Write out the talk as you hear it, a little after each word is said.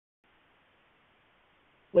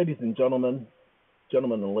Ladies and gentlemen,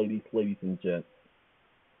 gentlemen and ladies and gents,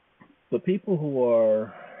 the people who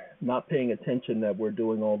are not paying attention that we're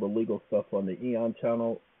doing all the legal stuff on the Eon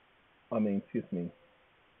channel, on the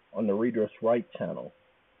RedressRight channel,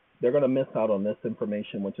 they're going to miss out on this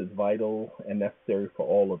information, which is vital and necessary for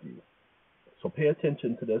all of you. So pay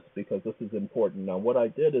attention to this because this is important. Now, what I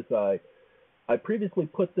did is I previously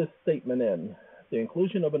put this statement in. The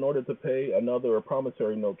inclusion of an order to pay another or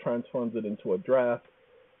promissory note transforms it into a draft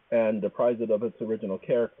and deprives it of its original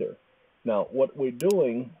character. Now, what we're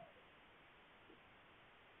doing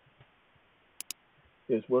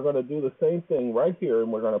is we're going to do the same thing right here,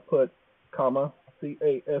 and we're going to put comma,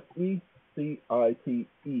 C-A-S-E,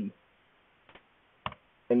 C-I-T-E.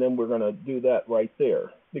 And then we're going to do that right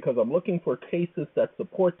there because I'm looking for cases that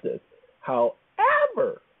support this.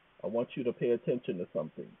 However, I want you to pay attention to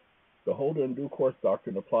something. The holder in due course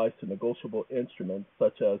doctrine applies to negotiable instruments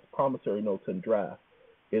such as promissory notes and drafts.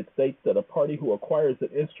 It states that a party who acquires an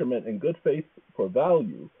instrument in good faith for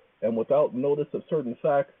value and without notice of certain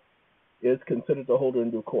facts is considered the holder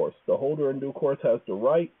in due course. The holder in due course has the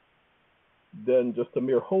right, then just a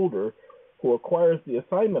mere holder who acquires the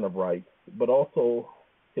assignment of rights, but also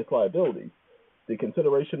his liabilities, the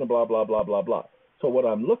consideration of blah, blah, blah, blah, blah. So what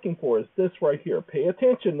I'm looking for is this right here. Pay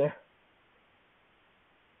attention there.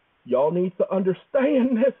 Y'all need to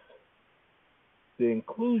understand this. The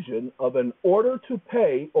inclusion of an order to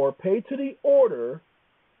pay or pay to the order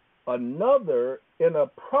another in a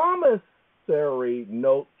promissory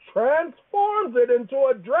note transforms it into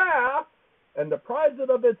a draft and deprives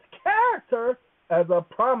it of its character as a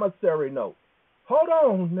promissory note. Hold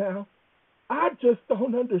on now. I just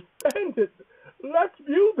don't understand it. Let's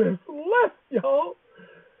view this list, y'all.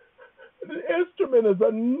 The instrument is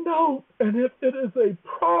a note, and if it is a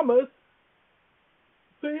promise,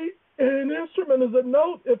 see, an instrument is a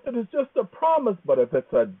note if it is just a promise, but if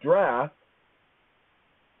it's a draft,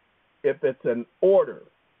 if it's an order.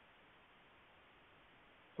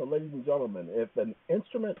 So, ladies and gentlemen, if an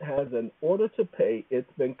instrument has an order to pay,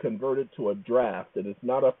 it's been converted to a draft. It is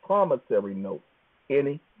not a promissory note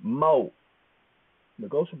anymore.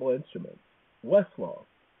 Negotiable instruments, Westlaw,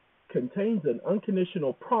 contains an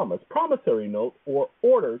unconditional promise, promissory note, or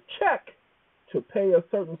order, check, to pay a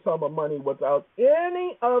certain sum of money without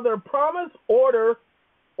any other promise, order,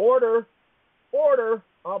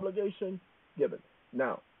 obligation given.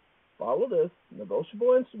 Now, follow this.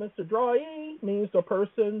 Negotiable instruments, the drawee means the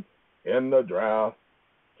person in the draft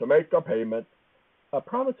to make a payment. A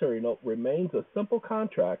promissory note remains a simple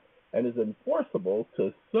contract and is enforceable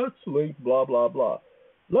to such length, blah, blah, blah.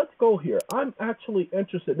 Let's go here. I'm actually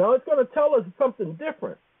interested. Now, it's going to tell us something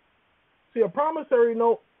different. See, a promissory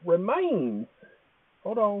note remains.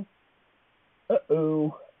 Hold on.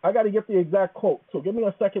 I got to get the exact quote. So give me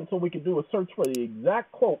a second so we can do a search for the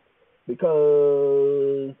exact quote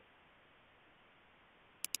because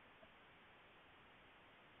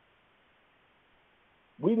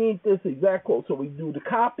we need this exact quote. So we do the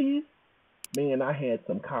copies. Man, I had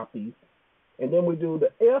some copies. And then we do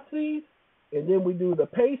the FCs. And then we do the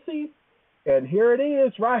paces, and here it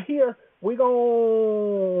is right here. We're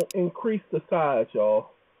going to increase the size, y'all.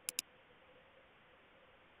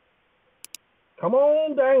 Come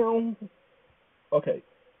on down. Okay,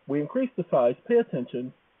 we increase the size. Pay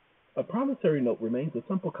attention. A promissory note remains a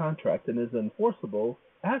simple contract and is enforceable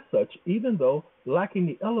as such, even though lacking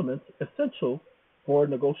the elements essential for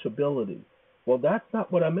negotiability. Well, that's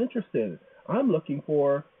not what I'm interested in. I'm looking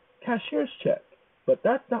for cashier's check. But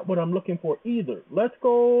that's not what I'm looking for either. Let's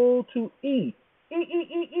go to E.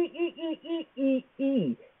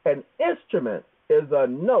 E. An instrument is a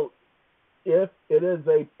note if it is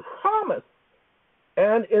a promise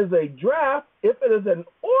and is a draft if it is an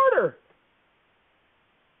order.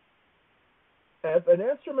 If an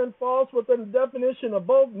instrument falls within the definition of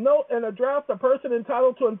both note and a draft, the person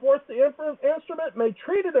entitled to enforce the instrument may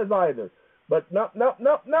treat it as either. But no.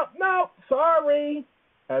 Sorry.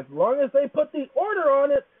 As long as they put the order on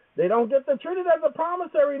it, they don't get to treat it as a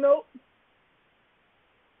promissory note.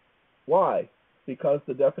 Why? Because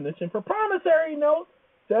the definition for promissory note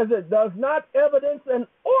says it does not evidence an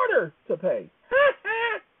order to pay.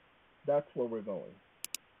 That's where we're going.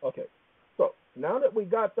 Okay, so now that we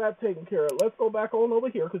got that taken care of, let's go back on over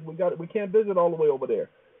here because we can't visit all the way over there.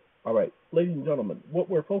 All right, ladies and gentlemen, what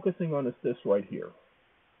we're focusing on is this right here.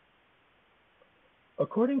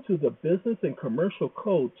 According to the Business and Commercial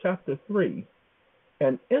Code, Chapter 3,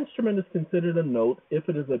 an instrument is considered a note if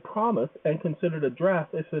it is a promise and considered a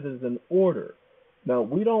draft if it is an order. Now,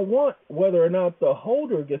 we don't want whether or not the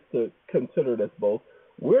holder gets to consider it as both.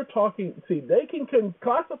 We're talking, see, they can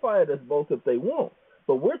classify it as both if they want,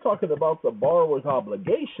 But we're talking about the borrower's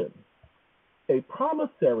obligation. A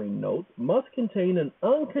promissory note must contain an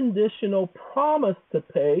unconditional promise to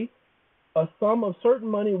pay a sum of certain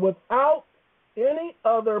money without any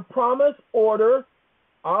other promise, order,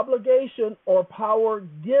 obligation, or power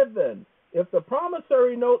given. If the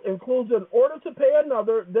promissory note includes an order to pay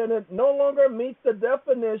another, then it no longer meets the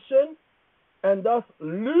definition and thus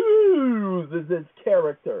loses its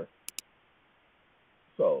character.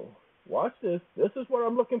 So, watch this. This is what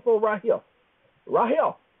I'm looking for right here. Right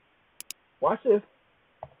here. Watch this.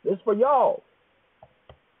 This is for y'all.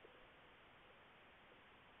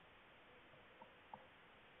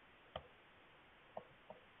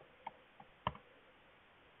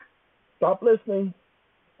 Stop listening.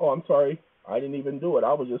 Oh, I'm sorry. I didn't even do it.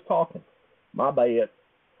 I was just talking. My bad.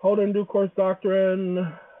 Holder in due course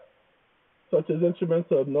doctrine, such as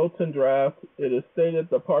instruments of notes and drafts, it is stated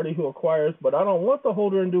the party who acquires, but I don't want the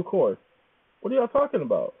holder in due course. What are y'all talking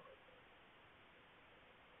about?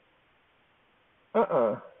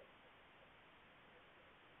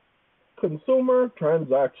 Consumer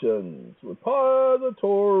transactions.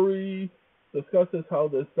 Repository discusses how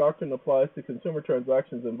this doctrine applies to consumer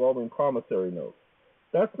transactions involving promissory notes.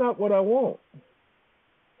 That's not what I want.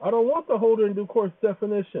 I don't want the holder in due course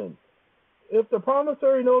definition. If the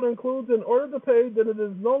promissory note includes an order to pay, then it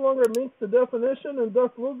is no longer meets the definition and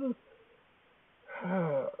thus loses.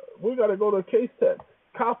 We got to go to case text.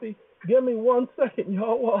 Copy. Give me 1 second,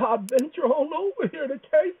 y'all, while I venture on over here to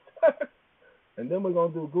case text. And then we're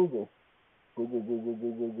going to do Google.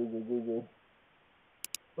 Google.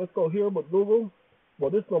 Let's go here with Google. Well,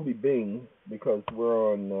 this is going to be Bing because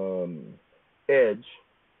we're on Edge.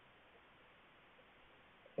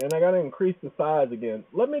 And I got to increase the size again.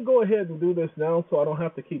 Let me go ahead and do this now so I don't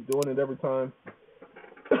have to keep doing it every time.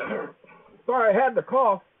 Sorry, I had the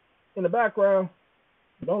cough in the background.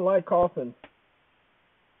 Don't like coughing.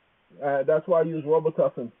 That's why I use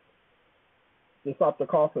Robitussin to stop the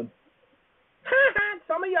coughing.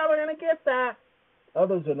 Some of y'all are going to get that.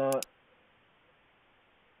 Others are not.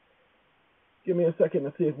 Give me a second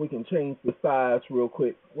to see if we can change the size real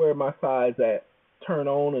quick. Where my size at? Turn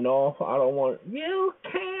on and off. I don't want it. You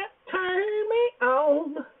can't turn me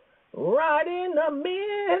on right in the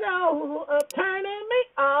middle of turning me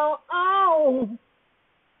on.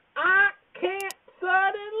 I can't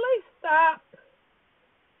suddenly stop.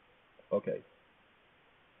 Okay.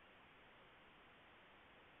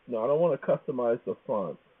 No, I don't want to customize the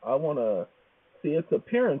font. I want to see its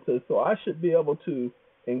appearances, so I should be able to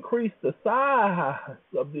increase the size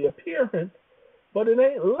of the appearance, but it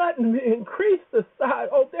ain't letting me increase the size.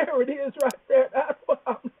 Oh, there it is right there. That's what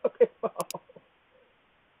I'm looking for.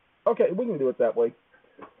 Okay, we can do it that way.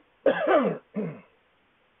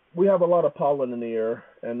 We have a lot of pollen in the air,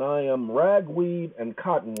 and I am ragweed and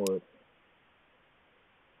cottonwood.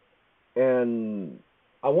 And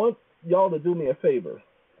I want y'all to do me a favor.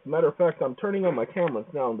 As a matter of fact, I'm turning on my cameras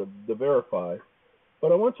now to verify.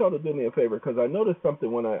 But I want y'all to do me a favor because I noticed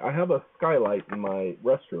something when I have a skylight in my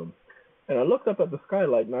restroom. And I looked up at the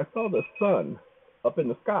skylight and I saw the sun up in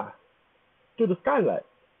the sky through the skylight.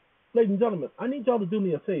 Ladies and gentlemen, I need y'all to do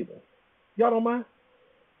me a favor. Y'all don't mind?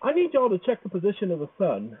 I need y'all to check the position of the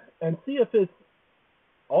sun and see if it's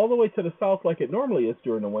all the way to the south like it normally is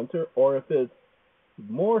during the winter, or if it's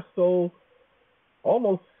more so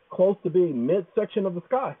almost close to being midsection of the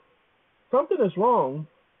sky. Something is wrong.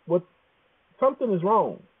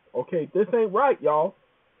 Okay, this ain't right, y'all.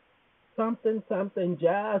 Something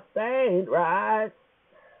just ain't right.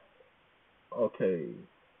 Okay.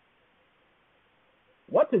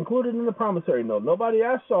 What's included in the promissory note? Nobody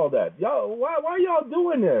asked y'all that. Y'all, why y'all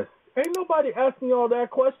doing this? Ain't nobody asking y'all that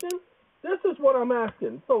question. This is what I'm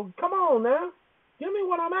asking. So come on now. Give me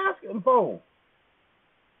what I'm asking for.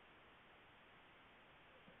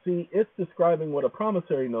 See, it's describing what a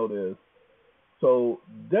promissory note is. So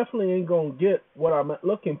definitely ain't going to get what I'm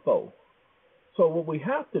looking for. So what we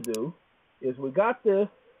have to do is we got this,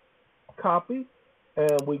 copy,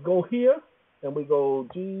 and we go here, and we go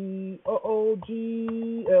GOOGLE.com.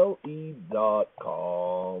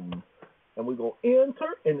 And we go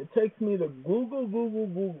enter, and it takes me to Google.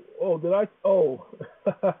 Oh, did I? Oh,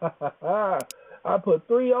 I put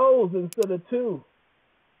 3 O's instead of 2.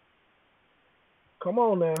 Come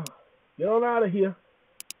on now. Get on out of here.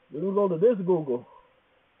 We're going to go to this Google.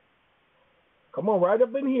 Come on, right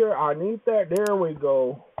up in here. I need that. There we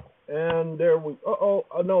go. And there we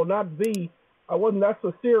no, not V. That's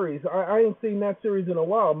a series. I ain't seen that series in a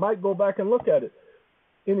while. I might go back and look at it.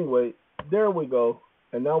 Anyway, there we go.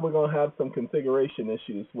 And now we're going to have some configuration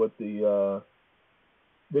issues with the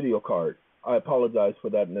video card. I apologize for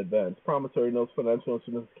that in advance. Promissory notes, financial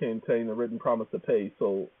instruments contain a written promise to pay.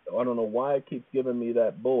 So I don't know why it keeps giving me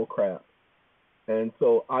that bull crap. And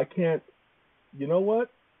so I can't, you know what?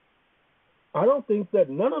 I don't think that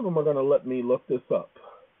none of them are going to let me look this up.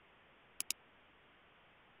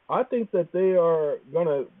 I think that they are going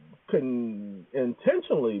to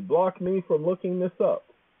intentionally block me from looking this up.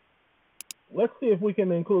 Let's see if we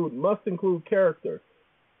can include, must include character.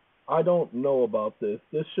 I don't know about this.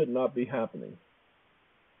 This should not be happening.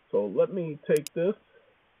 So let me take this,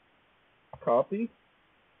 copy,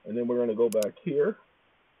 and then we're going to go back here.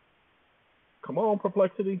 Come on,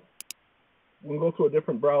 Perplexity. We'll go to a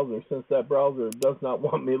different browser since that browser does not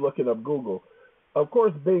want me looking up Google. Of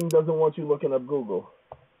course, Bing doesn't want you looking up Google.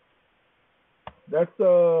 That's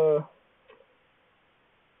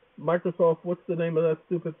Microsoft. What's the name of that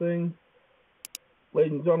stupid thing?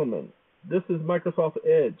 Ladies and gentlemen, this is Microsoft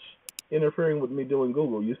Edge interfering with me doing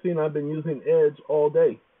Google. You've seen I've been using Edge all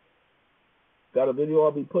day. Got a video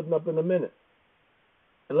I'll be putting up in a minute.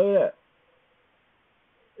 And look at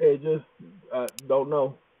that. It just, don't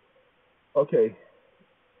know. Okay.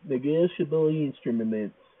 Negotiable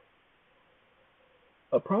instruments.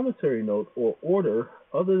 A promissory note or order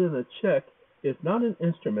other than a check is not an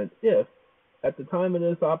instrument if, at the time of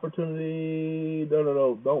this opportunity,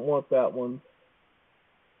 don't want that one,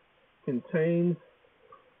 contains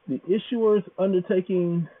the issuer's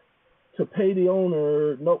undertaking to pay the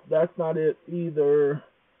owner. Nope, that's not it either.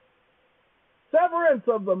 Severance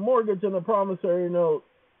of the mortgage in a promissory note.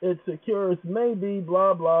 It secures maybe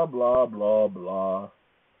blah, blah, blah, blah, blah.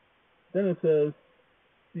 Then it says,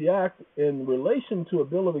 the act in relation to a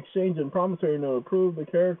bill of exchange and promissory note approve the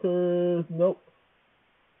characters. Nope.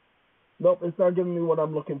 Nope, it's not giving me what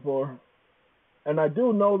I'm looking for. And I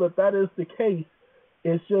do know that that is the case.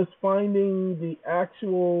 It's just finding the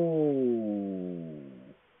actual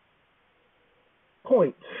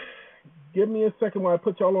point. Give me a second while I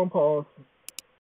put y'all on pause.